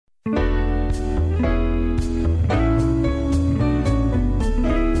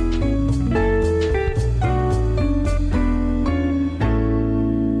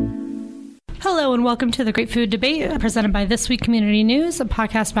Hello and welcome to the Great Food Debate, presented by This Week Community News, a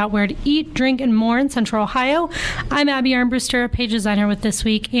podcast about where to eat, drink, and more in Central Ohio. I'm Abby Armbruster, page designer with This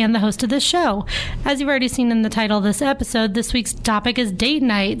Week and the host of this show. As you've already seen in the title of this episode, this week's topic is date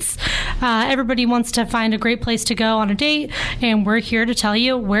nights. Everybody wants to find a great place to go on a date, and we're here to tell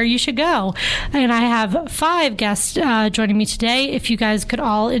you where you should go. And I have 5 guests joining me today. If you guys could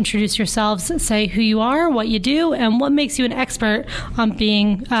all introduce yourselves, say who you are, what you do, and what makes you an expert on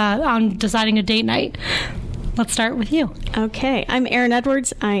on deciding a date night. Let's start with you. Okay, I'm Erin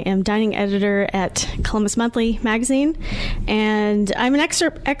Edwards. I am dining editor at Columbus Monthly magazine, and I'm an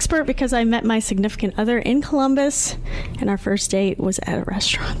expert because I met my significant other in Columbus, and our first date was at a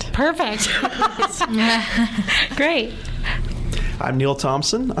restaurant. Perfect. Great. I'm Neil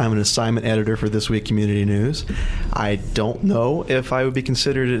Thompson. I'm an assignment editor for This Week Community News. I don't know if I would be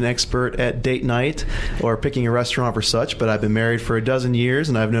considered an expert at date night or picking a restaurant for such, but I've been married for a dozen years,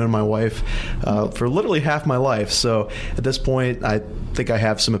 and I've known my wife for literally half my life. So at this point, I think I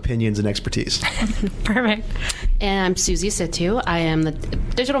have some opinions and expertise. Perfect. And I'm Susie Situ. I am the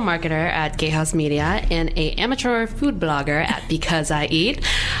digital marketer at Gatehouse Media and an amateur food blogger at Because I Eat.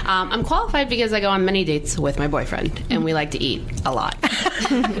 I'm qualified because I go on many dates with my boyfriend, and we like to eat a lot.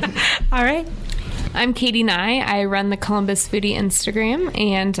 All right. I'm Katie Nye. I run the Columbus Foodie Instagram,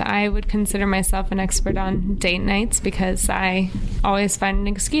 and I would consider myself an expert on date nights because I always find an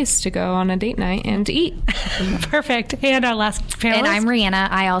excuse to go on a date night and to eat. Perfect. And our last panelist. And I'm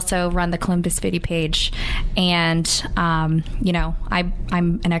Rihanna. I also run the Columbus Foodie page, and I'm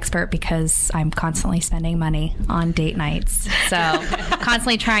an expert because I'm constantly spending money on date nights. So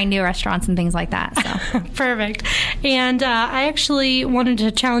constantly trying new restaurants and things like that. So perfect. And I actually wanted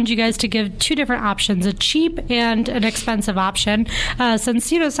to challenge you guys to give 2 different options, a cheap and an expensive option.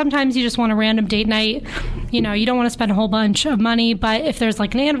 Since, sometimes you just want a random date night, you don't want to spend a whole bunch of money, but if there's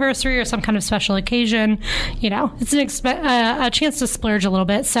like an anniversary or some kind of special occasion, it's a chance to splurge a little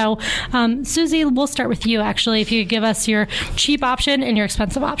bit. So, Susie, we'll start with you, actually, if you could give us your cheap option and your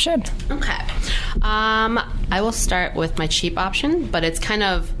expensive option. Okay. I will start with my cheap option, but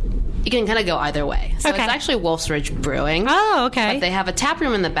you can kind of go either way. So okay. It's actually Wolf's Ridge Brewing. Oh, okay. But they have a tap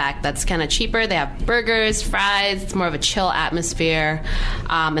room in the back that's kind of cheaper. They have burgers, fries. It's more of a chill atmosphere.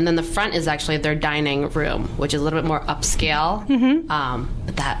 And then the front is actually their dining room, which is a little bit more upscale. Mm-hmm.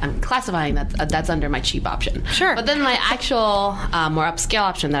 But that I'm classifying that's under my cheap option. Sure. But then my actual more upscale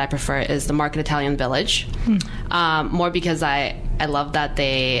option that I prefer is the Market Italian Village. More because I love that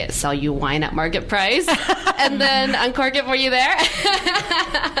they sell you wine at market price and then uncork it for you there.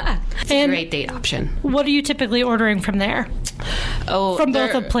 It's a great date option. What are you typically ordering from there? From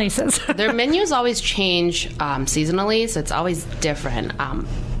both of places. Their menus always change seasonally, so it's always different.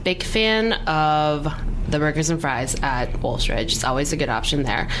 Big fan of the burgers and fries at Wolf's Ridge. It's always a good option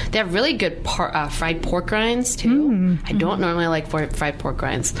there. They have really good fried pork rinds, too. I don't normally like fried pork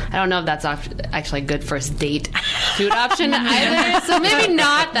rinds. I don't know if that's actually a good first date food option either, so maybe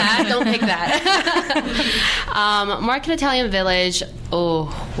not that. Don't pick that. Market Italian Village. Oh,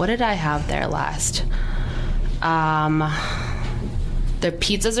 what did I have there last? Their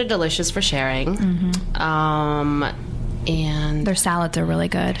pizzas are delicious for sharing. Mm-hmm. And their salads are really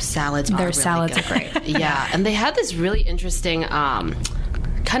good. Their salads are great. Yeah, and they had this really interesting, kind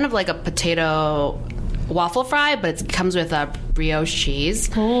of like a potato waffle fry, but it comes with a brioche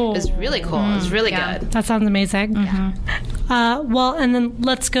cheese. Oh, it's really cool. It's really good. That sounds amazing. Mm-hmm. Well, and then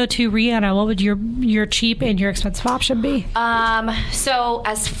let's go to Rihanna. What would your cheap and your expensive option be? So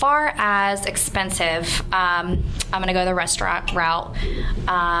as far as expensive, I'm going to go the restaurant route.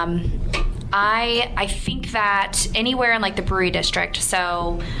 I think that anywhere in like the brewery district,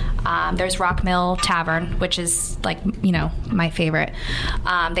 so there's Rock Mill Tavern, which is like, my favorite.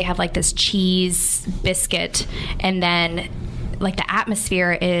 They have like this cheese biscuit, and then like the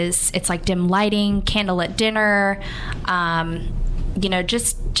atmosphere it's like dim lighting, candlelit dinner,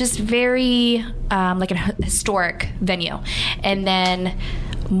 just very like a historic venue. And then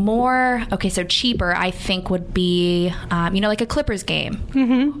so cheaper, I think, would be, like a Clippers game.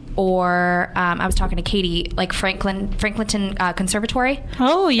 Mm-hmm. Or I was talking to Katie, like Franklinton Conservatory.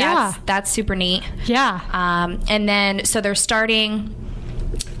 Oh, yeah. That's super neat. Yeah. And then, so they're starting,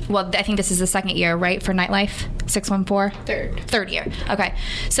 I think this is the second year, right, for Nightlife 614? Third year. Okay.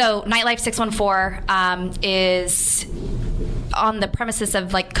 So Nightlife 614 is on the premises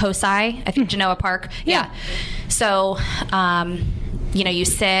of, like, COSI, I think, Genoa Park. Yeah. So, you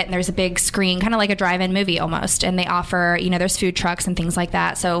sit and there's a big screen, kind of like a drive-in movie almost, and they offer, there's food trucks and things like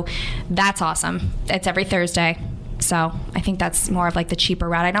that. So that's awesome. It's every Thursday. So I think that's more of like the cheaper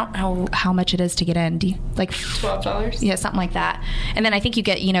route. I don't know how much it is to get in. Do you, like $12? Yeah, something like that. And then I think you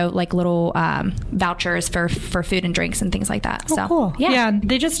get, like little vouchers for food and drinks and things like that. Oh, so cool. Yeah.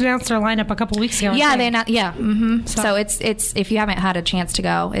 They just announced their lineup a couple weeks ago. Yeah, So it's if you haven't had a chance to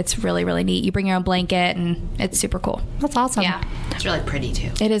go, it's really, really neat. You bring your own blanket and it's super cool. That's awesome. Yeah. It's really pretty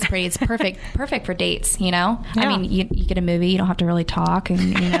too. It is pretty. It's perfect for dates, I mean, you get a movie, you don't have to really talk,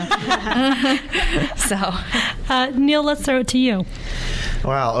 and so Neil, let's throw it to you.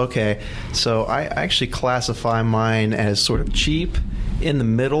 Wow, okay. So I actually classify mine as sort of cheap, in the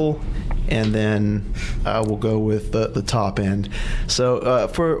middle, and then we'll go with the top end. So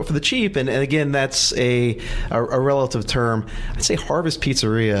for the cheap, and again, that's a relative term. I'd say Harvest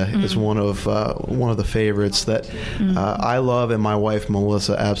Pizzeria is one of the favorites that I love, and my wife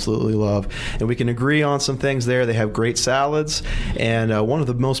Melissa absolutely love. And we can agree on some things there. They have great salads, and one of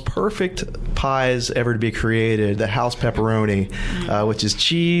the most perfect pies ever to be created, the house pepperoni, which is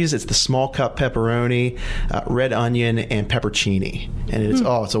cheese. It's the small cup pepperoni, red onion, and peppercini, and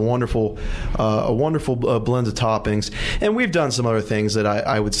it's a wonderful blend of toppings. And we've done some other things that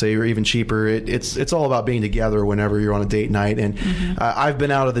I would say are even cheaper. It's all about being together whenever you're on a date night. And I've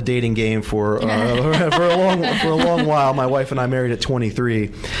been out of the dating game for a long while. My wife and I married at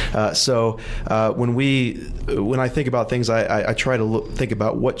 23. So when I think about things, I try to think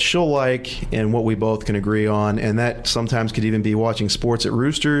about what she'll like and what we both can agree on. And that sometimes could even be watching sports at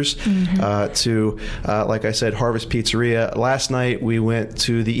Roosters to, like I said, Harvest Pizzeria. Last night we went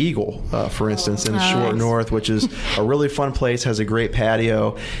to the Eagle, for instance, in the Short North, which is a really fun place, has a great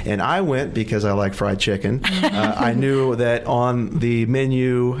patio. And I went because I like fried chicken. I knew that on the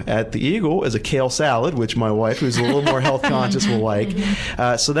menu at the Eagle is a kale salad, which my wife, who's a little more health conscious, will like.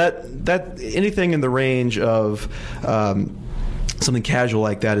 So that anything in the range of something casual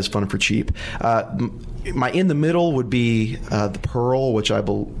like that is fun for cheap. My in the middle would be the Pearl, which I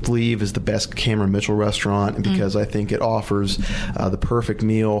believe is the best Cameron Mitchell restaurant, because I think it offers the perfect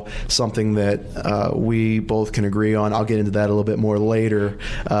meal, something that we both can agree on. I'll get into that a little bit more later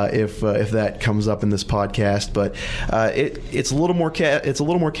if that comes up in this podcast. But it's a little more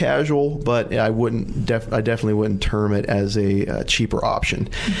casual, but I definitely wouldn't term it as a cheaper option.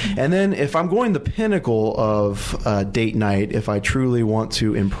 And then if I'm going the pinnacle of date night, if I truly want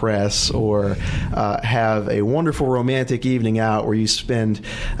to impress or have a wonderful romantic evening out where you spend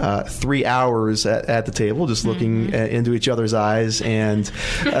 3 hours at the table just looking into each other's eyes and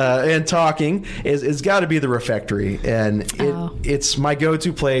talking, it's got to be the Refectory. And it's my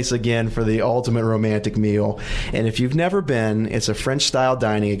go-to place, again, for the ultimate romantic meal. And if you've never been, it's a French-style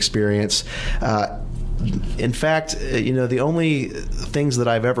dining experience. In fact, the only things that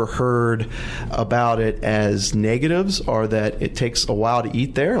I've ever heard about it as negatives are that it takes a while to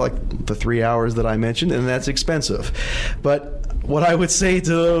eat there, like the 3 hours that I mentioned, and that's expensive. But what I would say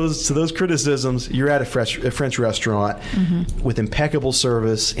to those criticisms, you're at a French restaurant with impeccable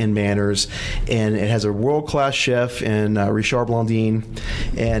service and manners, and it has a world-class chef in Richard Blandine,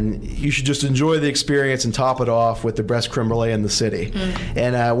 and you should just enjoy the experience and top it off with the best creme brulee in the city.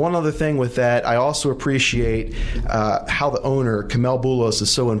 And one other thing with that, I also appreciate how the owner, Kamel Boulos, is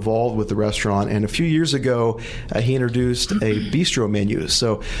so involved with the restaurant. And a few years ago, he introduced a bistro menu,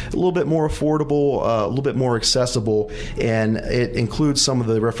 so a little bit more affordable, a little bit more accessible, and it includes some of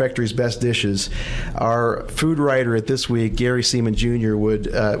the Refectory's best dishes. Our food writer at This Week, Gary Seaman Jr., would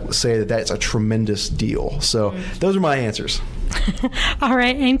say that that's a tremendous deal. So those are my answers. All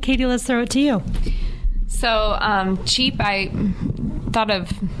right, and Katie, let's throw it to you. So cheap, I thought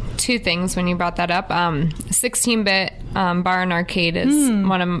of two things when you brought that up. 16-bit bar and arcade is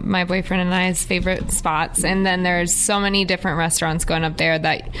one of my boyfriend and I's favorite spots. And then there's so many different restaurants going up there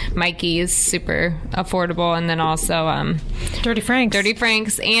that Mikey's super affordable. And then also Dirty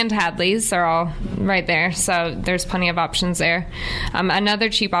Frank's and Hadley's are all right there. So there's plenty of options there. Another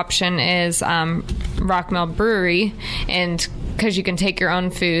cheap option is Rockmill Brewery, and because you can take your own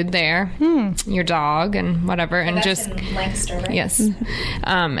food there, your dog and whatever, and just in Lancaster, right? Yes,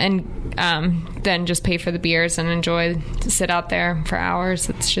 and then just pay for the beers and enjoy to sit out there for hours.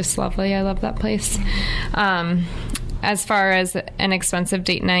 It's just lovely. I love that place. As far as an expensive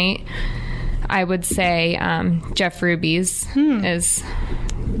date night, I would say Jeff Ruby's is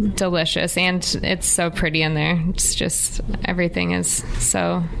delicious, and it's so pretty in there. It's just everything is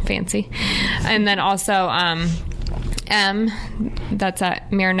so fancy. And then also that's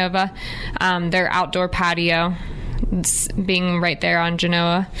at Miranova, their outdoor patio, being right there on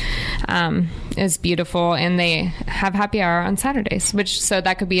Genoa, is beautiful, and they have happy hour on Saturdays, so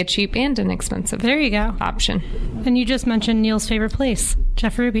that could be a cheap and an expensive There you go. option. And you just mentioned Neil's favorite place,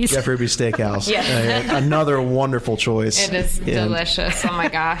 Jeff Ruby's. Jeff Ruby's Steakhouse. Yeah. Another wonderful choice. It is delicious. Oh my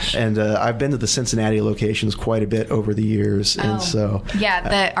gosh. And I've been to the Cincinnati locations quite a bit over the years. And so.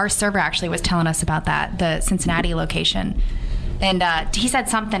 Yeah, our server actually was telling us about that, the Cincinnati location. And he said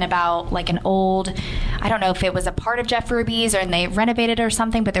something about like an old, I don't know if it was a part of Jeff Ruby's and they renovated it or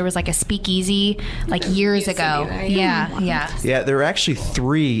something, but there was like a speakeasy like years ago. Yeah. Yeah, there are actually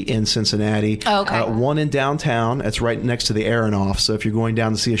 3 in Cincinnati. Oh, okay. One in downtown. It's right next to the Aronoff. So if you're going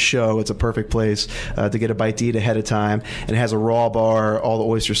down to see a show, it's a perfect place to get a bite to eat ahead of time. And it has a raw bar, all the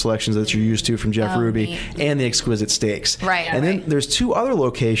oyster selections that you're used to from Jeff Ruby, neat. and the exquisite steaks. Right. And then there's 2 other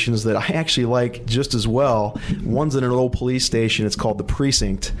locations that I actually like just as well. One's in an old police station. It's called The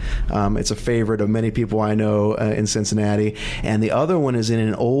Precinct. It's a favorite of many people I know in Cincinnati. And the other one is in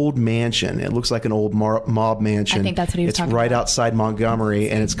an old mansion. It looks like an old mob mansion. I think that's what he was talking It's right about. outside Montgomery,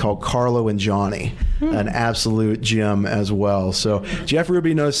 and it's called Carlo and Johnny. An absolute gem as well. So Jeff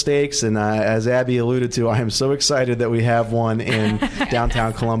Ruby knows steaks, and as Abby alluded to, I am so excited that we have one in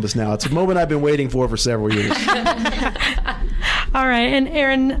downtown Columbus now. It's a moment I've been waiting for several years. All right. And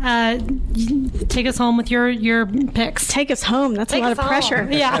Erin, take us home with your picks. Take us home. That's a lot of pressure.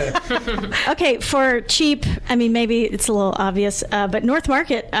 Yeah. Okay, for cheap, I mean, maybe it's a little obvious, but North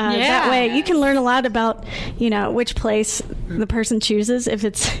Market. That way, you can learn a lot about, which place the person chooses if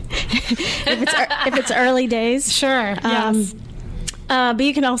it's if it's early days. Sure. Yes. But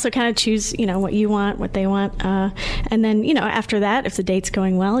you can also kind of choose, what you want, what they want, and then, after that, if the date's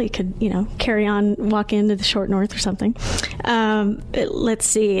going well, you could, carry on, walk into the Short North or something. Let's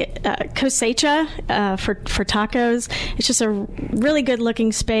see, Cosecha for tacos. It's just a really good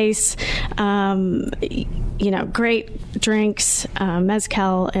looking space. Great drinks,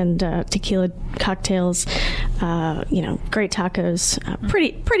 mezcal and tequila cocktails. Great tacos.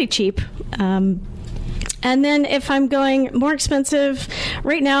 Pretty cheap. And then if I'm going more expensive,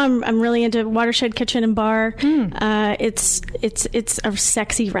 right now I'm really into Watershed Kitchen and Bar. It's a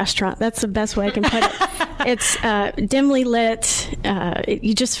sexy restaurant. That's the best way I can put it. It's dimly lit.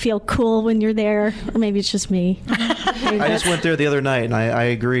 You just feel cool when you're there, or maybe it's just me. I just went there the other night, and I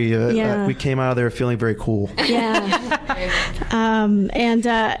agree. We came out of there feeling very cool. Yeah.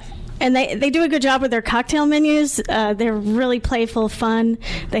 And they do a good job with their cocktail menus. They're really playful, fun.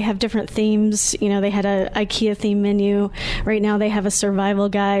 They have different themes. They had a IKEA theme menu. Right now they have a survival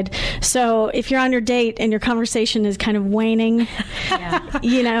guide. So if you're on your date and your conversation is kind of waning,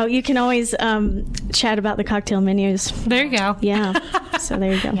 you can always chat about the cocktail menus. There you go. Yeah. So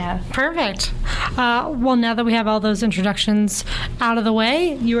there you go. Yeah. Perfect. Well, now that we have all those introductions out of the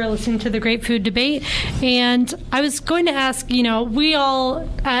way, you are listening to the Great Food Debate. And I was going to ask, we all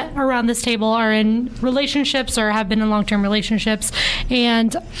around this table are in relationships or have been in long-term relationships.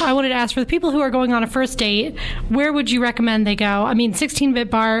 And I wanted to ask, for the people who are going on a first date, where would you recommend they go? I mean, 16-Bit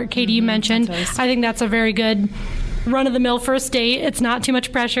Bar, Katie, you mentioned. I think that's a very good run-of-the-mill first date. It's not too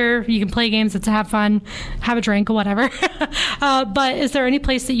much pressure. You can play games. It's have fun, have a drink, whatever. But is there any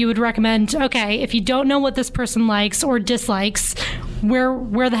place that you would recommend, okay, if you don't know what this person likes or dislikes,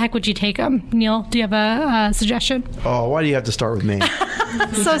 where the heck would you take them? Neil, do you have a suggestion? Oh, why do you have to start with me?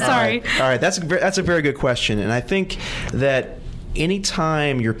 So sorry. All right. That's a very good question. And I think that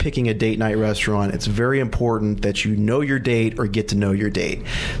anytime you're picking a date night restaurant, it's very important that you know your date or get to know your date.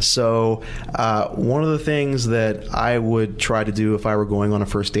 So one of the things that I would try to do if I were going on a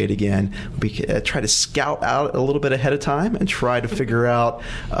first date again would be try to scout out a little bit ahead of time and try to figure out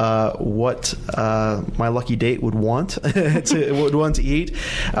what my lucky date would want to eat.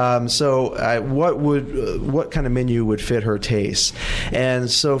 What kind of menu would fit her taste? And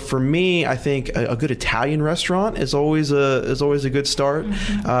so for me, I think a good Italian restaurant is always a good start.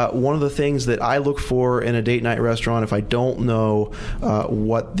 One of the things that I look for in a date night restaurant, if I don't know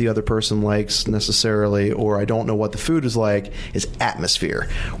what the other person likes necessarily, or I don't know what the food is like, is atmosphere.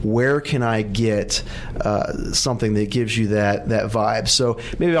 Where can I get something that gives you that vibe? So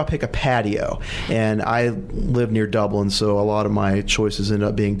maybe I'll pick a patio. And I live near Dublin, so a lot of my choices end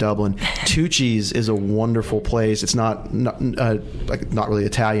up being Dublin. Tucci's is a wonderful place. It's not really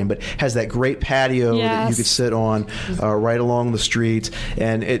Italian, but has that great patio that you could sit on right along the street,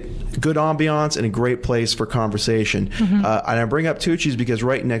 and good ambiance and a great place for conversation. And I bring up Tucci's because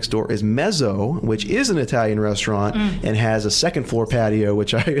right next door is Mezzo, which is an Italian restaurant and has a second floor patio,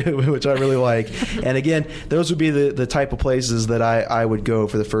 which I really like. And again, those would be the type of places that I would go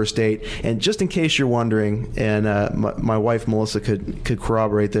for the first date. And just in case you're wondering, and my wife Melissa could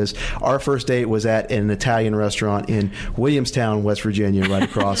corroborate this, our first date was at an Italian restaurant in Williamstown, West Virginia, right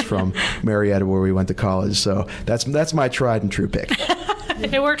across from Marietta, where we went to college. So that's my tried and true pick.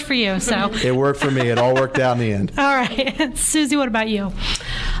 It worked for you, so. It worked for me. It all worked out in the end. All right. Susie, what about you?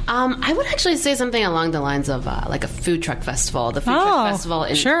 I would actually say something along the lines of like a food truck festival. The food truck festival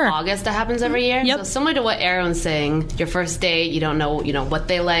in August that happens every year. Yep. So similar to what Aaron's saying, your first date, you don't know, what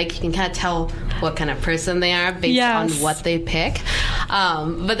they like. You can kind of tell what kind of person they are based on what they pick.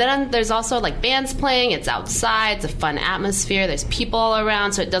 But then there's also like bands playing. It's outside. It's a fun atmosphere. There's people all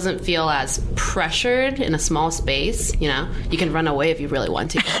around, so it doesn't feel as pressured in a small space. You can run away if you really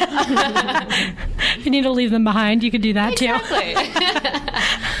want to. If you need to leave them behind, you could do that too.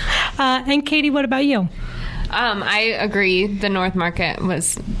 And Katie, what about you? I agree. The North Market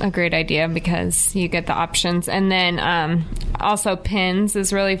was a great idea because you get the options. And then also Pins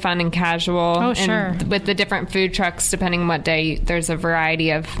is really fun and casual. Oh, sure. And with the different food trucks, depending on what day, there's a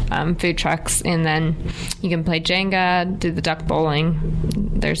variety of food trucks. And then you can play Jenga, do the duck bowling.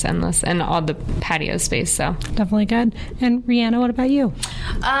 There's endless. And all the patio space. So definitely good. And Rihanna, what about you?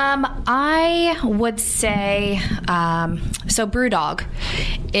 I would say, so Brewdog.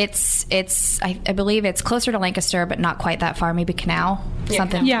 I believe it's closer to Lancaster, but not quite that far. Maybe Canal,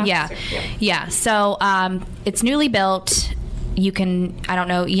 something. Yeah. So it's newly built. You can, I don't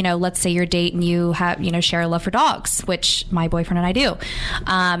know, let's say your date and you have, share a love for dogs, which my boyfriend and I do.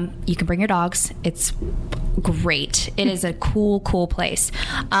 You can bring your dogs. It's great. It is a cool place.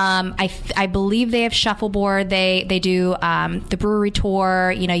 I believe they have shuffleboard. They do the brewery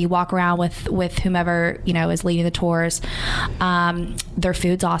tour. You walk around with whomever is leading the tours. Their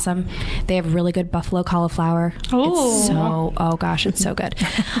food's awesome. They have really good buffalo cauliflower. It's so good.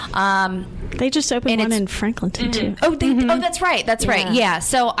 They just opened one in Franklinton too. Oh, that's right. That's right. Yeah.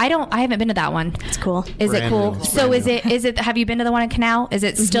 So I haven't been to that one. It's cool. Is it cool? So is it? Have you been to the one in Canal? Is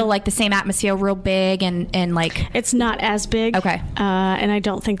it still like the same atmosphere, real big and like? It's not as big. Okay. And I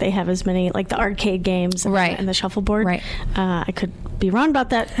don't think they have as many like the arcade games and the shuffleboard. Right. I could be wrong about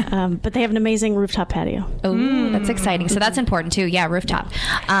that, but they have an amazing rooftop patio. Oh, that's exciting. So that's important too. Yeah, rooftop.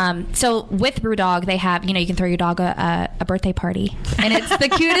 So with Brewdog, they have you can throw your dog a birthday party, and it's the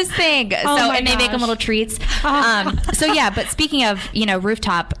cutest thing. And they make them little treats. So yeah, but speaking of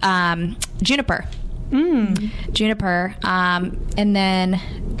rooftop, Juniper. Juniper, and then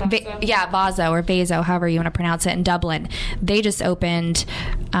Vaso or Vaso, however you want to pronounce it, in Dublin. They just opened,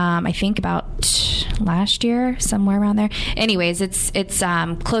 I think about last year, somewhere around there. Anyways, it's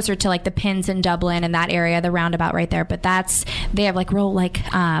closer to like the Pins in Dublin and that area, the roundabout right there. But they have like real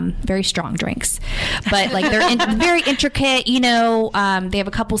very strong drinks, but like they're very intricate. They have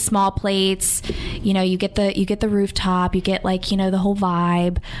a couple small plates. You get the rooftop. You get like the whole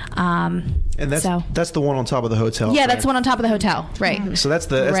vibe. And that's the one on top of the hotel. Yeah, that's the one on top of the hotel. Right. So that's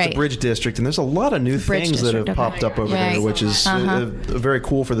the Bridge District, and there's a lot of new things that have popped up over there, which is very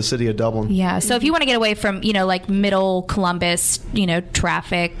cool for the city of Dublin. Yeah. So if you want to get away from like middle Columbus,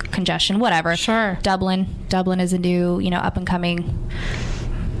 traffic congestion, whatever. Sure. Dublin is a new up and coming.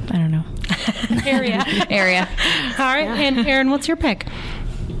 I don't know. area. All right. And Aaron, what's your pick?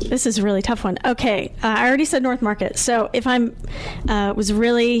 This is a really tough one. Okay, I already said North Market. So if I'm was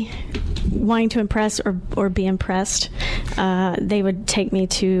really wanting to impress or be impressed, they would take me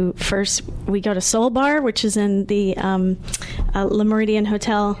to, first we go to Soul Bar, which is in the Le Méridien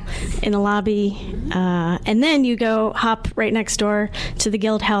Hotel in the lobby, and then you go hop right next door to the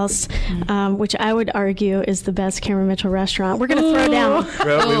Guild House, which I would argue is the best Cameron Mitchell restaurant. We're going to throw down.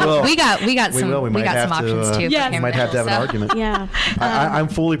 We will. We got some options too. We might have to have an argument. Yeah, I'm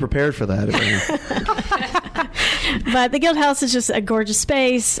fully prepared for that. But the Guild House is just a gorgeous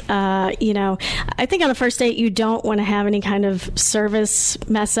space. I think on the first date you don't want to have any kind of service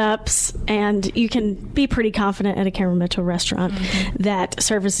mess ups, and you can be pretty confident at a Cameron Mitchell restaurant that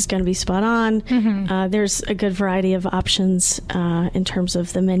service is going to be spot on. There's a good variety of options in terms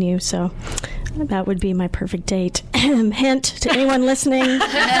of the menu, so that would be my perfect date. Hint to anyone listening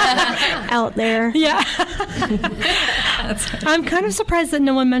out there. Yeah. I'm kind of surprised that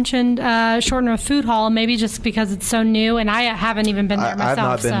no one mentioned Short North Food Hall, maybe just because it's so new, and I haven't even been there myself. I've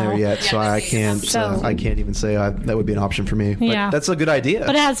not been there yet, so I can't even say that would be an option for me. But that's a good idea.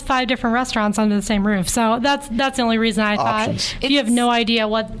 But it has 5 different restaurants under the same roof, so that's the only reason I thought. If you have no idea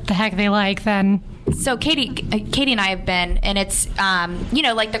what the heck they like, then So Katie and I have been, and it's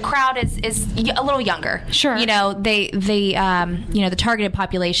like the crowd is a little younger. Sure. They the targeted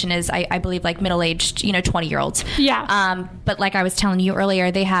population is I believe like middle-aged 20-year-olds. Yeah. But like I was telling you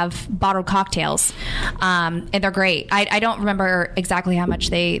earlier, they have bottled cocktails, and they're great. I don't remember exactly how much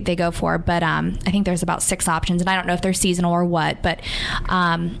they go for, but I think there's about 6 options, and I don't know if they're seasonal or what. But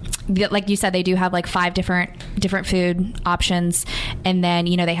like you said, they do have like 5 different food options, and then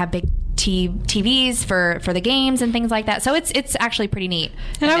they have big TVs for the games and things like that. So it's actually pretty neat.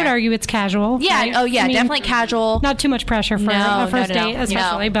 And I would argue it's casual. Yeah. Right? Oh yeah. Definitely casual. Not too much pressure for a first date,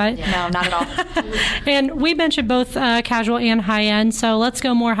 especially. But no, not at all. And we mentioned both casual and high end. So let's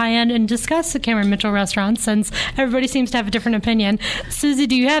go more high end and discuss the Cameron Mitchell restaurant, since everybody seems to have a different opinion. Susie,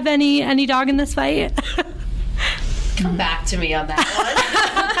 do you have any dog in this fight? Come back to me on that one.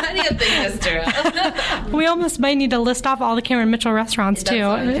 I need to think this through. We almost might need to list off all the Cameron Mitchell restaurants That's too,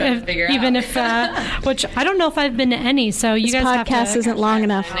 what I'm trying to figure even out. if which I don't know if I've been to any. So you This guys have podcast to. isn't long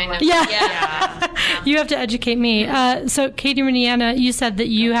enough. Yeah. You have to educate me. So Katie Reniana, you said that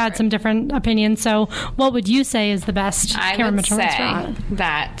you had some different opinions. So what would you say is the best I Cameron would Mitchell say restaurant?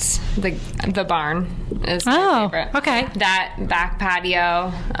 that the barn is my favorite. Okay. That back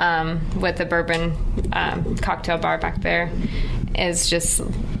patio with the bourbon cocktail bar back there is just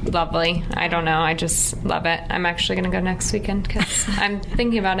lovely. I don't know. I just love it. I'm actually going to go next weekend because I'm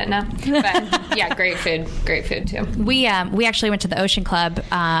thinking about it now. But yeah, great food. Great food too. We actually went to the Ocean Club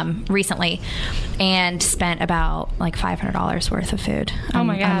recently and spent about like $500 worth of food. Oh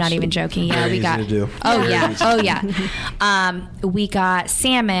my gosh. I'm not even joking. Yeah, Very we easy got. to do. Oh Very yeah. easy. Oh yeah. We got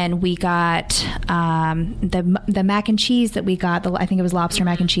salmon. We got the mac and cheese that we got. I think it was lobster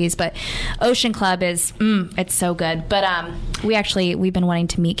mac and cheese. But Ocean Club is it's so good. But we've been wanting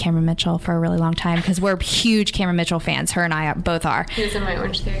to meet Cameron Mitchell for a really long time because we're huge Cameron Mitchell fans. Her and I both are. He was in my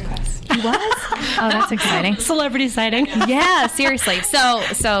Orange Theory class. He was? Oh, that's exciting. Celebrity sighting. Yeah, seriously. So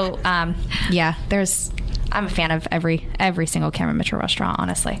yeah, I'm a fan of every single Cameron Mitchell restaurant,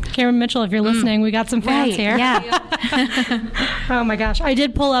 honestly. Cameron Mitchell, if you're listening, we got some fans here. Yeah. Oh my gosh. I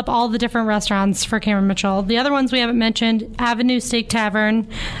did pull up all the different restaurants for Cameron Mitchell. The other ones we haven't mentioned: Avenue Steak Tavern,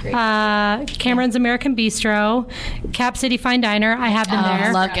 Cameron's American Bistro, Cap City Fine Diner. I have been there.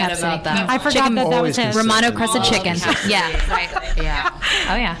 I love Forget Cap about City. that. I forgot Chicken that was always his. consistent. Romano crested chicken. Yeah. Right. Yeah.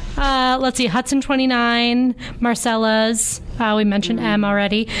 Oh yeah. Let's see, Hudson 29, Marcella's. We mentioned M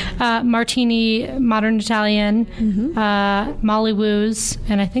already. Martini, Modern Italian, Molly Woo's,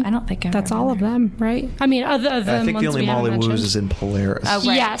 and I don't think I've that's ever all of them, right? I mean, other I than think ones the only we haven't Molly Woo's mentioned. is in Polaris. Oh,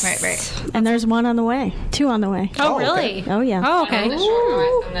 right, Yes. right. And there's one on the way. 2 on the way. Oh, Oh, really? Oh, yeah. Oh, okay. The short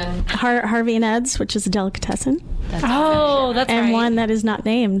north and then Harvey and Ed's, which is a delicatessen. Oh, that's And right. one that is not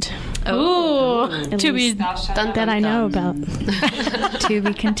named Ooh, At to least be. that I know about. To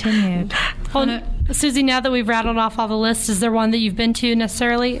be continued. Well, Susie, now that we've rattled off all the lists, is there one that you've been to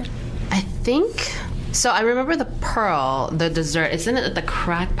necessarily? I think so. I remember the Pearl, the dessert. Isn't it the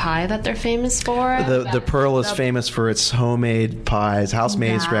crack pie that they're famous for? The Pearl is famous for its homemade pies,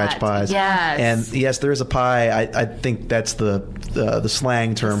 house-made That, scratch pies. yes. And yes, there is a pie. I think that's the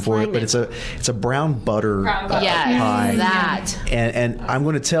slang term for it, but it's a brown butter Yes, pie. that. And I'm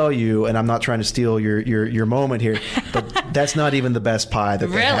going to tell you, and I'm not trying to steal your moment here, but that's not even the best pie that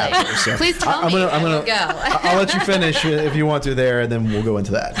they have. Really? There. So Please tell I'm me. gonna, We'll go. I'll let you finish if you want to there, and then we'll go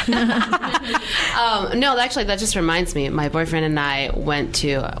into that. No, actually, that just reminds me. My boyfriend and I went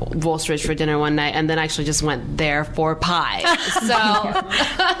to Woolstridge for dinner one night, and then actually just went there for pie.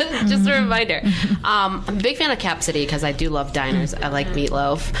 So, just a reminder. I'm a big fan of Cap City because I do love diners. I like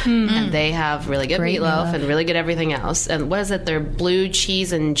meatloaf, and they have really good Great meatloaf and really good everything else. And what is it? Their blue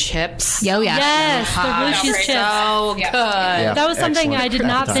cheese and chips. Oh yeah. Yes, the blue cheese chips. So good. Yeah, That was something excellent I did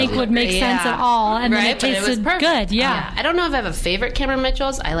not think appetizer. would make sense Yeah. at all, and then Right, it but it was tasted perfect. good. Yeah. I don't know if I have a favorite Cameron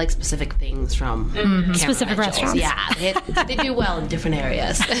Mitchell's. I like specific things from Cameron Specific Mitchell's. restaurants. Yeah, they do well in different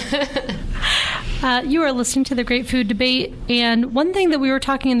areas. You are listening to the Great Food Debate, and one thing that we were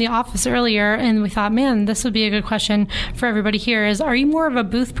talking in the office earlier, and we thought, man, this would be a good question for everybody here, is are you more of a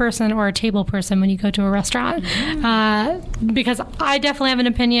booth person or a table person when you go to a restaurant? Because I definitely have an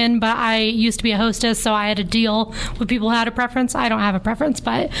opinion, but I used to be a hostess, so I had to deal with people who had a preference. I don't have a preference,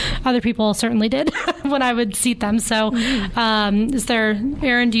 but other people certainly did when I would seat them. So is there,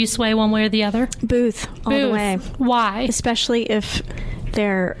 Erin, do you sway one way or the other? Booth all the Booth. way. Why? Especially if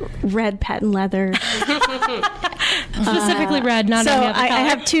they're red patent leather. Specifically red, not So any other I color.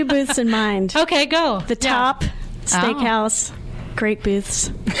 have 2 booths in mind. Okay, go. The Top Steakhouse, great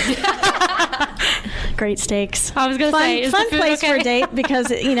booths. great steaks. I was going to say, is fun the food place for okay? a date because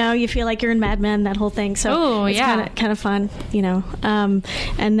you feel like you're in Mad Men, that whole thing. So Ooh, it's yeah. kind of fun, And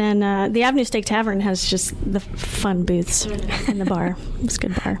then the Avenue Steak Tavern has just the fun booths in the bar. It's a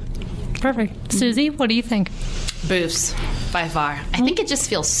good bar. Perfect. Susie, what do you think? Booths, by far. I think it just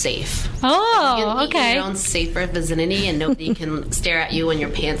feels safe. Oh, You can eat in okay. your own safer vicinity, and nobody can stare at you when your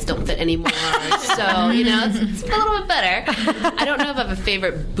pants don't fit anymore. So, it's a little bit better. I don't know if I have a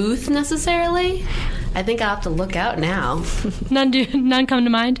favorite booth necessarily. I think I'll have to look out now. None come to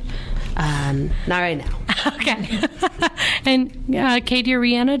mind? Not right now. Okay. And Katie or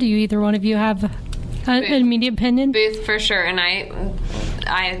Rihanna, do you either one of you have an immediate opinion? Booth for sure, and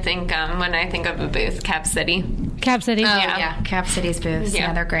I think when I think of a booth, Cap City. Cap City? Yeah, Cap City's booths. Yeah.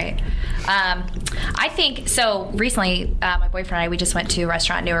 Yeah, they're great. I think so. Recently, my boyfriend and I, we just went to a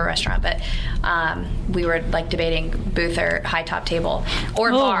restaurant, newer restaurant, but we were like debating booth or high top table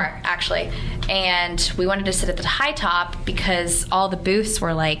or bar actually, and we wanted to sit at the high top because all the booths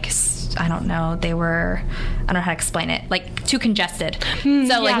were like, I don't know, I don't know how to explain it, like too congested. So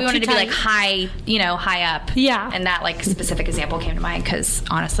like we wanted to be like high, high up. Yeah. And that like specific example came to mind because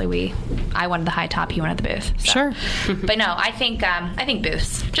honestly, I wanted the high top, he wanted the booth. So. Sure. But no, I think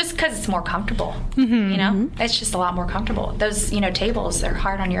booths, just because it's more comfortable. It's just a lot more comfortable. Those tables, they're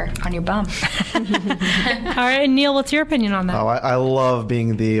hard on your bum. All right, Neil, what's your opinion on that? Oh, I love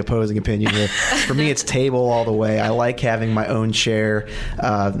being the opposing opinion here. For me, it's table all the way. I like having my own chair.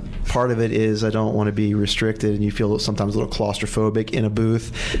 Part of it is I don't want to be restricted, and you feel sometimes a little claustrophobic in a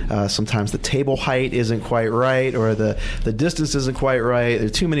booth. Sometimes the table height isn't quite right, or the distance isn't quite right. There are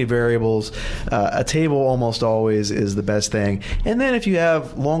too many variables. A table almost always is the best thing. And then if you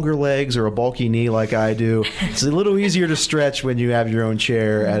have longer legs or a bulky knee like I do, it's a little easier to stretch when you have your own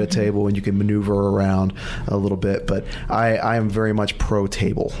chair at a table and you can maneuver around a little bit. But I am very much pro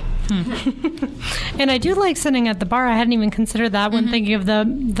table. And I do like sitting at the bar. I hadn't even considered that when thinking of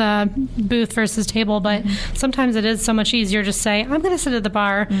the booth versus table, but sometimes it is so much easier to say, I'm going to sit at the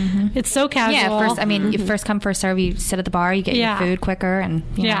bar. It's so casual. Yeah, you first come, first serve. You sit at the bar, you get your food quicker, and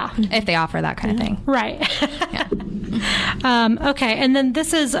if they offer that kind of thing. Right. Yeah. Okay, and then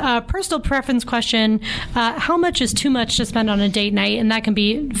this is a personal preference question. How much is too much to spend on a date night? And that can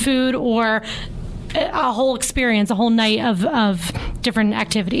be food or a whole experience, a whole night of different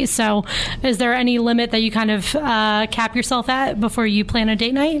activities. So is there any limit that you kind of cap yourself at before you plan a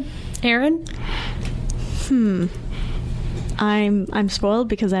date night? Erin? I'm spoiled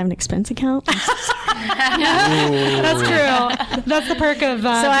because I have an expense account. That's true. That's the perk of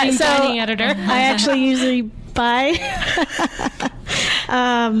being dining editor. I actually usually buy.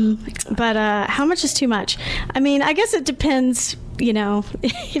 But how much is too much? I mean, I guess it depends,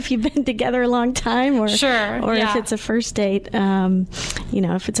 if you've been together a long time or if it's a first date.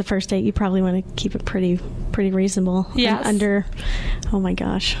 If it's a first date, you probably want to keep it pretty reasonable. Yes. Under, oh my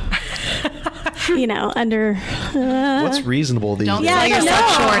gosh. Under... What's reasonable these days? Sell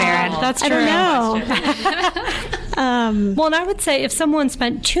yourself short, Erin. That's true. I don't know. Well, and I would say if someone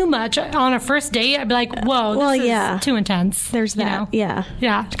spent too much on a first date, I'd be like, whoa, this is too intense. There's that, yeah.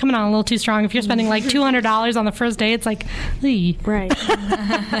 Yeah, coming on a little too strong. If you're spending like $200 on the first date, it's like, eey. Right.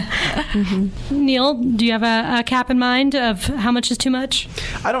 Neil, do you have a cap in mind of how much is too much?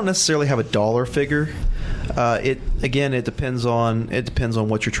 I don't necessarily have a dollar figure. It depends on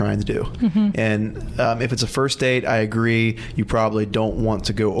what you're trying to do. And if it's a first date, I agree. You probably don't want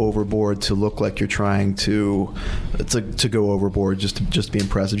to go overboard to look like you're trying to go overboard just to be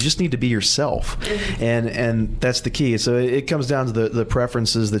impressive. You just need to be yourself, and that's the key. So it comes down to the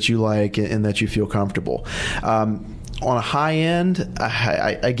preferences that you like and that you feel comfortable. On a high end,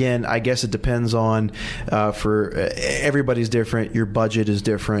 I guess it depends on, for everybody's different, your budget is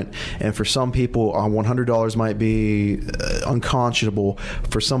different, and for some people, $100 might be unconscionable.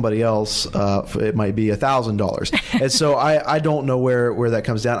 For somebody else, it might be $1,000. And so I don't know where that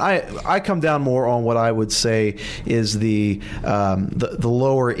comes down. I come down more on what I would say is the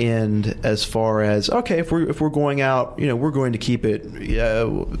lower end, as far as, okay, if we're going out, we're going to keep it,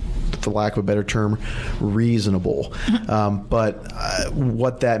 for lack of a better term, reasonable. But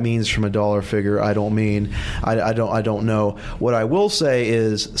what that means from a dollar figure, I don't know. What I will say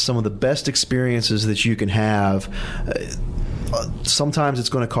is some of the best experiences that you can have. Sometimes it's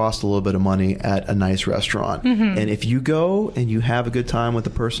going to cost a little bit of money at a nice restaurant, and if you go and you have a good time with the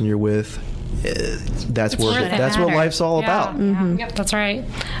person you're with, that's worth it. That's what life's all about. Yep, that's right.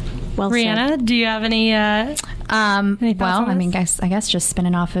 Well Rihanna, said. do you have any thoughts on this? I guess just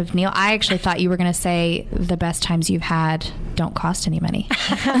spinning off of Neil, I actually thought you were going to say the best times you've had don't cost any money.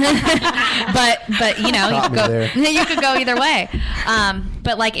 but you could go either way.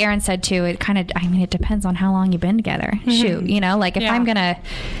 But like Erin said too, it depends on how long you've been together. Shoot, like if I'm gonna,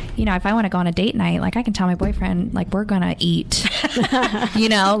 if I want to go on a date night, like I can tell my boyfriend, like we're gonna eat, like we're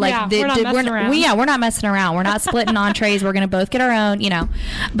not messing around. We're not messing around. We're not splitting entrees. We're gonna both get our own,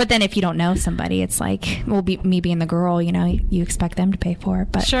 But then if you don't know somebody, it's like, me being the girl, you expect them to pay for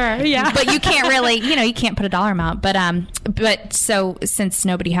it. But sure, yeah. But you can't really, you can't put a dollar amount. But so since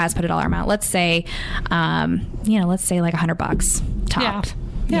nobody has put a dollar amount, let's say, let's say like $100 top.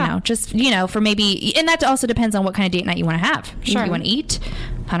 Yeah. Just for maybe, and that also depends on what kind of date night you want to have. Sure. If you want to eat,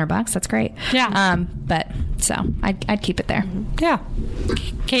 $100, that's great. Yeah. But so I'd keep it there. Yeah.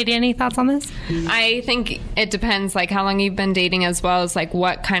 Katie, any thoughts on this? I think it depends, like how long you've been dating, as well as like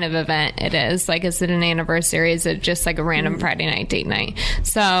what kind of event it is. Like, is it an anniversary? Is it just like a random Friday night date night?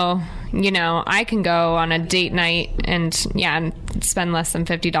 So, I can go on a date night and spend less than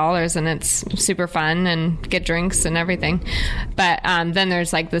 $50 and it's super fun and get drinks and everything. But then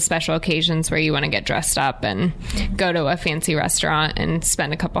there's like the special occasions where you want to get dressed up and go to a fancy restaurant and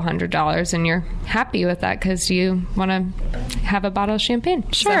spend a couple $100 and you're happy with that because you want to have a bottle of champagne.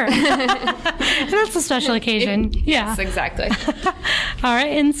 Sure. That's a special occasion. Yes, exactly. All right.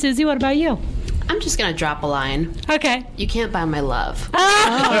 And Susie, what about you? I'm just going to drop a line. Okay. You can't buy my love.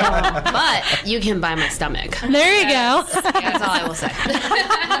 Oh. But you can buy my stomach. There you go. That's all I will say.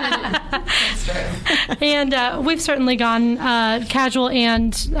 That's true. And we've certainly gone casual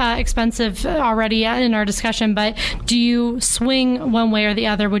and expensive already in our discussion, but do you swing one way or the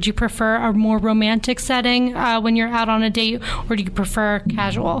other? Would you prefer a more romantic setting when you're out on a date, or do you prefer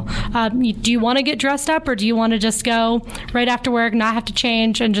casual? Do you want to get dressed up, or do you want to just go right after work, not have to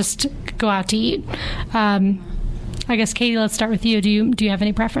change, and just go out to eat? I guess, Katie, let's start with you. Do you have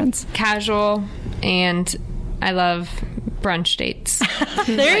any preference? Casual, and I love brunch dates.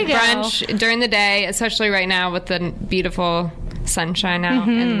 There you go. Brunch during the day, especially right now with the beautiful sunshine out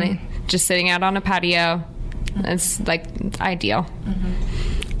and just sitting out on a patio. It's like ideal.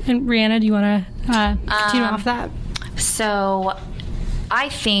 And Rihanna, do you want to continue off that? So I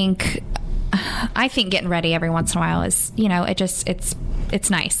think getting ready every once in a while is, it's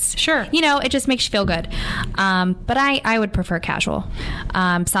nice. Sure. It just makes you feel good. But I would prefer casual.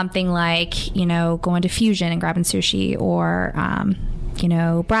 Something like, going to Fusion and grabbing sushi, or,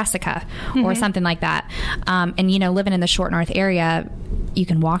 Brassica or something like that. And, living in the Short North area, you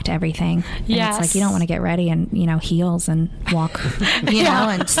can walk to everything. And yes. It's like you don't want to get ready and, heels and walk,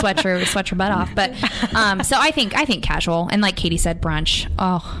 and sweat your butt off. But so I think casual. And like Katie said, brunch.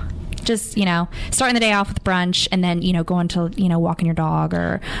 Oh, just, starting the day off with brunch and then, going to, walking your dog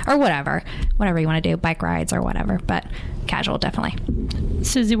or whatever you want to do, bike rides or whatever. But casual, definitely.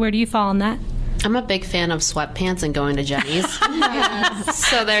 Susie, where do you fall on that? I'm a big fan of sweatpants and going to Jenny's.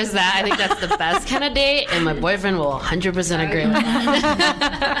 So there's that. I think that's the best kind of date, and my boyfriend will 100% agree with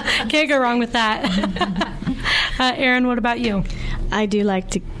that. Can't go wrong with that. Erin, what about you? I do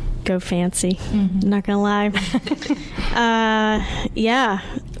like to go fancy. Not gonna lie.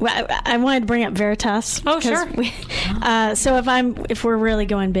 Well, I wanted to bring up Veritas. Oh, sure. So if we're really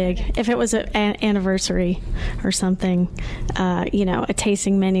going big, if it was an anniversary or something, a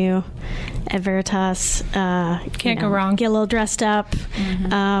tasting menu at Veritas, can't go wrong. Get a little dressed up.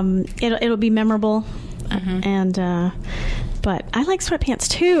 It'll be memorable, and but I like sweatpants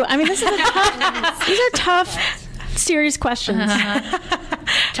too. I mean, these are tough, serious questions.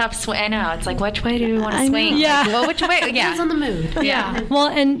 Tough I know. It's like, which way do we want to swing? Yeah. Well, which way? Yeah. Depends on the mood. Yeah. Well,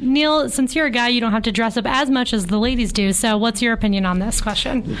 and Neil, since you're a guy, you don't have to dress up as much as the ladies do. So what's your opinion on this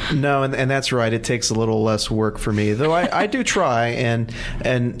question? No, and that's right. It takes a little less work for me, though I do try. And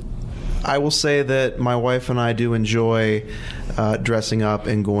I will say that my wife and I do enjoy dressing up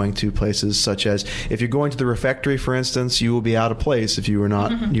and going to places such as, if you're going to the refectory, for instance, you will be out of place if you were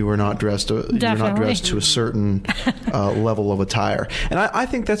not dressed to a certain level of attire. And I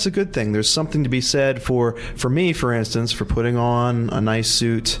think that's a good thing. There's something to be said for me, for instance, for putting on a nice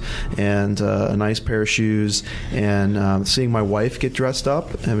suit and a nice pair of shoes and seeing my wife get dressed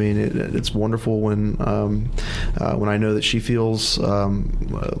up. I mean, it's wonderful when I know that she feels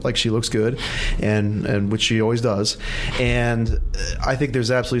like she looks good, and which she always does. And I think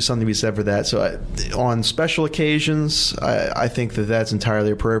there's absolutely something to be said for that. So on special occasions, I think that's entirely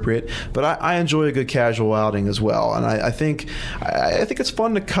appropriate. But I enjoy a good casual outing as well. And I think it's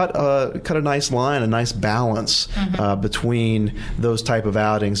fun to cut a nice line, a nice balance between those type of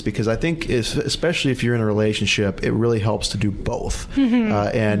outings, because I think especially if you're in a relationship, it really helps to do both.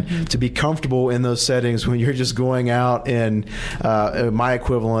 And to be comfortable in those settings when you're just going out in my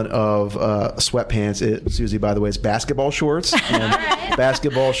equivalent of sweatpants, Susie, by the way, is basketball shorts. And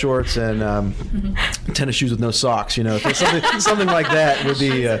basketball shorts and tennis shoes with no socks, so something like that would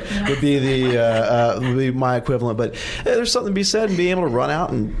be my equivalent. But there's something to be said in being able to run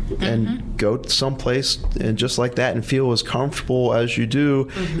out and go someplace and just like that and feel as comfortable as you do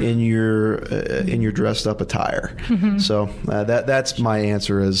in your dressed up attire. So that's my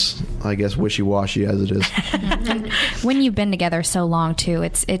answer, as I guess wishy-washy as it is. When you've been together so long too,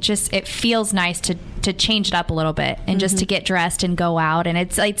 it feels nice to change it up a little bit and just to get dressed and go out, and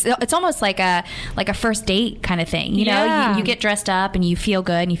it's almost like a first date kind of thing. You get dressed up and you feel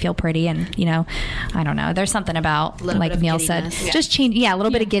good and you feel pretty, and I don't know. There's something about, like Neil said, just change. Yeah, a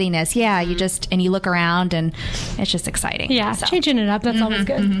little bit of giddiness. Yeah, you just and you look around and it's just exciting. Yeah, so. Changing it up. That's always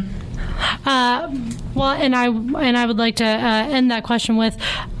good. Well, and I would like to end that question with,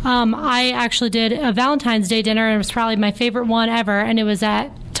 I actually did a Valentine's Day dinner, and it was probably my favorite one ever, and it was at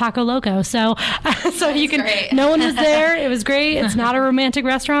Taco Loco. So you can. Great. No one was there. It was great. It's not a romantic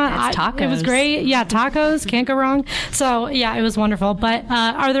restaurant. It's tacos. It was great. Yeah, tacos can't go wrong. So yeah, it was wonderful. But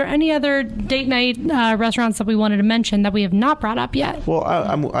are there any other date night restaurants that we wanted to mention that we have not brought up yet? Well,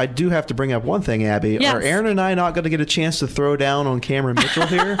 I do have to bring up one thing, Abby. Yes. Are Aaron and I not going to get a chance to throw down on Cameron Mitchell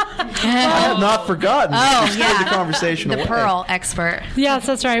here? I have not forgotten. Oh, yeah. The conversation The away. Pearl expert. Yes,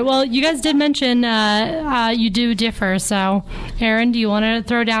 that's right. Well, you guys did mention you do differ. So, Aaron, do you want to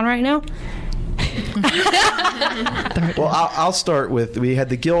throw down right now? Well, I'll start with, we had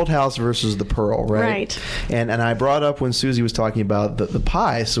the Guild House versus the Pearl, right? Right. And I brought up when Susie was talking about the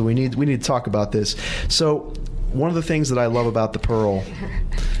pie, so we need to talk about this. So one of the things that I love about the Pearl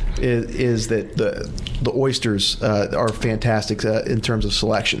is that the oysters are fantastic in terms of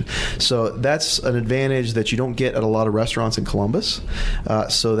selection. So that's an advantage that you don't get at a lot of restaurants in Columbus.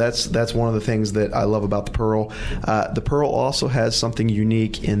 So that's one of the things that I love about the Pearl. The Pearl also has something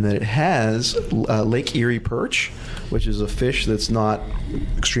unique in that it has Lake Erie perch, which is a fish that's not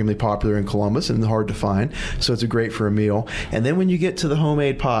extremely popular in Columbus and hard to find. So it's great for a meal. And then when you get to the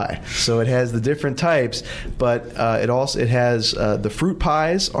homemade pie, so it has the different types, but it has the fruit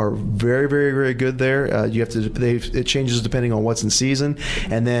pies are very, very, very good there. It changes depending on what's in season.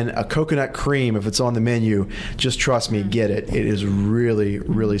 And then a coconut cream, if it's on the menu, just trust me, get it. It is really,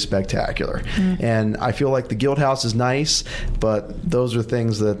 really spectacular. And I feel like the Guild House is nice, but those are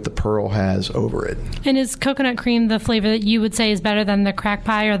things that the Pearl has over it. And is coconut cream the flavor that you would say is better than the crack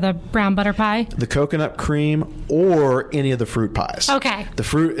pie or the brown butter pie? The coconut cream or any of the fruit pies. Okay. The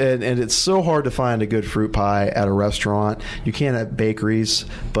fruit, and it's so hard to find a good fruit pie at a restaurant. You can at bakeries,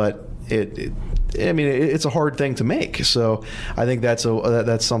 but it's a hard thing to make. So I think that's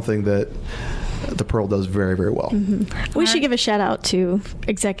something that the Pearl does very, very well. We should give a shout out to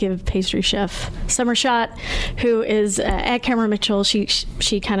executive pastry chef Summer Schott, who is at Cameron Mitchell.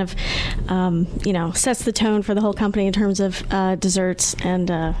 She kind of sets the tone for the whole company in terms of desserts,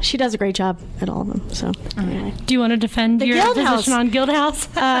 and she does a great job at all of them. So, anyway. Do you want to defend your position on Guild House?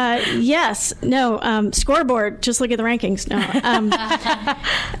 Yes. No. Scoreboard. Just look at the rankings. No.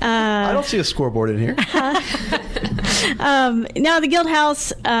 I don't see a scoreboard in here. No, the Guild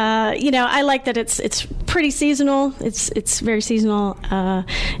House. I like that it's pretty seasonal. It's very seasonal.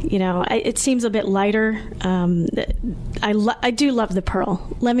 It seems a bit lighter. I do love the Pearl.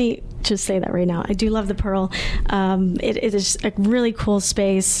 Let me just say that right now. I do love the Pearl. It is a really cool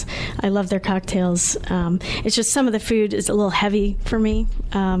space. I love their cocktails. It's just some of the food is a little heavy for me,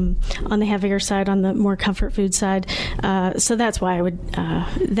 on the heavier side, on the more comfort food side. So that's why I would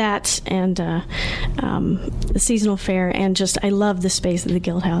that and the seasonal fare, and just I love the space of the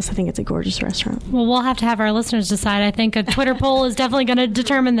Guild House. I think it's a gorgeous restaurant. Well, we'll have to have our listeners decide. I think a Twitter poll is definitely going to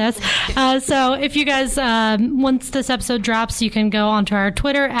determine this. So if you guys, once this episode drops, you can go onto our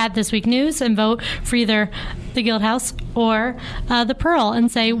Twitter at This Week News and vote for either the Guild House or the Pearl,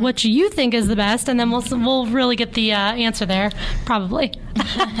 and say what you think is the best, and then we'll really get the answer there, probably.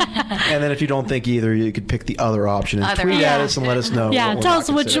 And then if you don't think either, you could pick the other option and tweet at us and let us know. Yeah, tell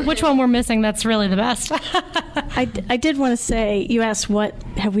us which one we're missing that's really the best. I did want to say, you asked what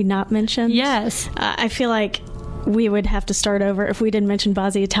have we not mentioned? Yes. I feel like we would have to start over if we didn't mention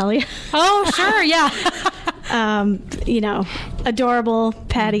Bazzi Italia. Oh, sure, yeah. Adorable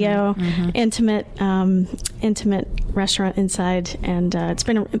patio, intimate restaurant inside, and it's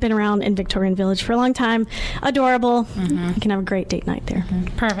been around in Victorian Village for a long time. Adorable. You can have a great date night there.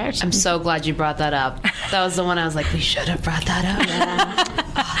 Perfect. I'm so glad you brought that up. That was the one I was like, we should have brought that up.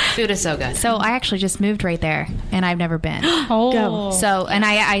 food is so good. So I actually just moved right there, and I've never been. Oh. So, and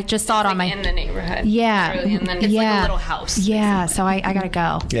I just saw it on my... in the neighborhood. Yeah. Really in the It's like a little house. Yeah, so I got to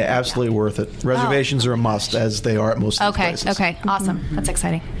go. Yeah, absolutely worth it. Reservations are a must, as they are at most of these places. Okay, awesome. That's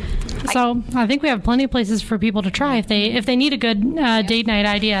exciting. So I think we have plenty of places for people to try. If they need a good date night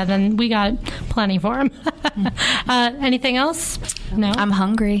idea, then we got plenty for them. Anything else? No. I'm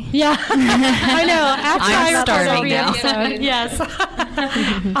hungry. Yeah, I know. After I'm I record starving every now. episode, yes.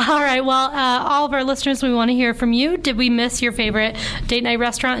 All right. Well, all of our listeners, we want to hear from you. Did we miss your favorite date night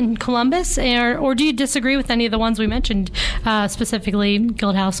restaurant in Columbus, or do you disagree with any of the ones we mentioned, specifically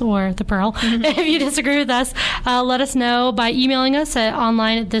Guildhouse or the Pearl? If you disagree with us, let us know by emailing us at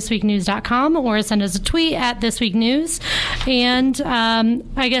online@thisweeknews.com or send us a tweet at thisweeknews. And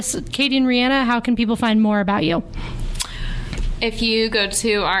I guess Katie and Rihanna, how can people find more about you? If you go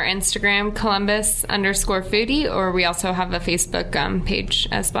to our Instagram, Columbus_foodie, or we also have a Facebook page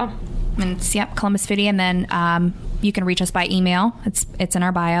as well. And it's, Columbus Foodie, and then you can reach us by email. It's in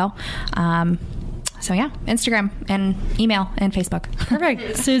our bio. So Instagram and email and Facebook.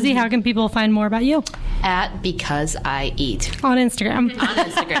 Perfect. Susie, how can people find more about you? At Because I Eat. On Instagram. On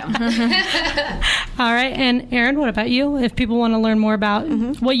Instagram. All right. And Erin, what about you? If people want to learn more about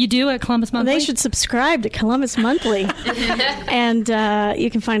what you do at Columbus Monthly? They should subscribe to Columbus Monthly. And you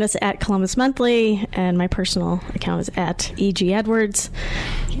can find us at Columbus Monthly, and my personal account is at E.G. Edwards.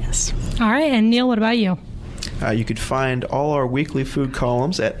 Yes. All right. And Neil, what about you? You could find all our weekly food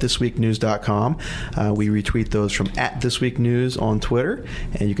columns at thisweeknews.com. We retweet those from @thisweeknews on Twitter,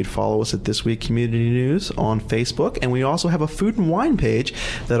 and you could follow us at This Week Community News on Facebook. And we also have a food and wine page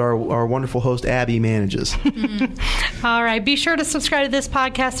that our wonderful host Abby manages. All right. Be sure to subscribe to this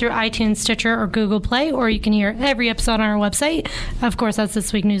podcast through iTunes, Stitcher, or Google Play, or you can hear every episode on our website. Of course, that's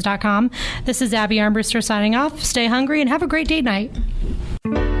thisweeknews.com. This is Abby Armbruster signing off. Stay hungry and have a great date night.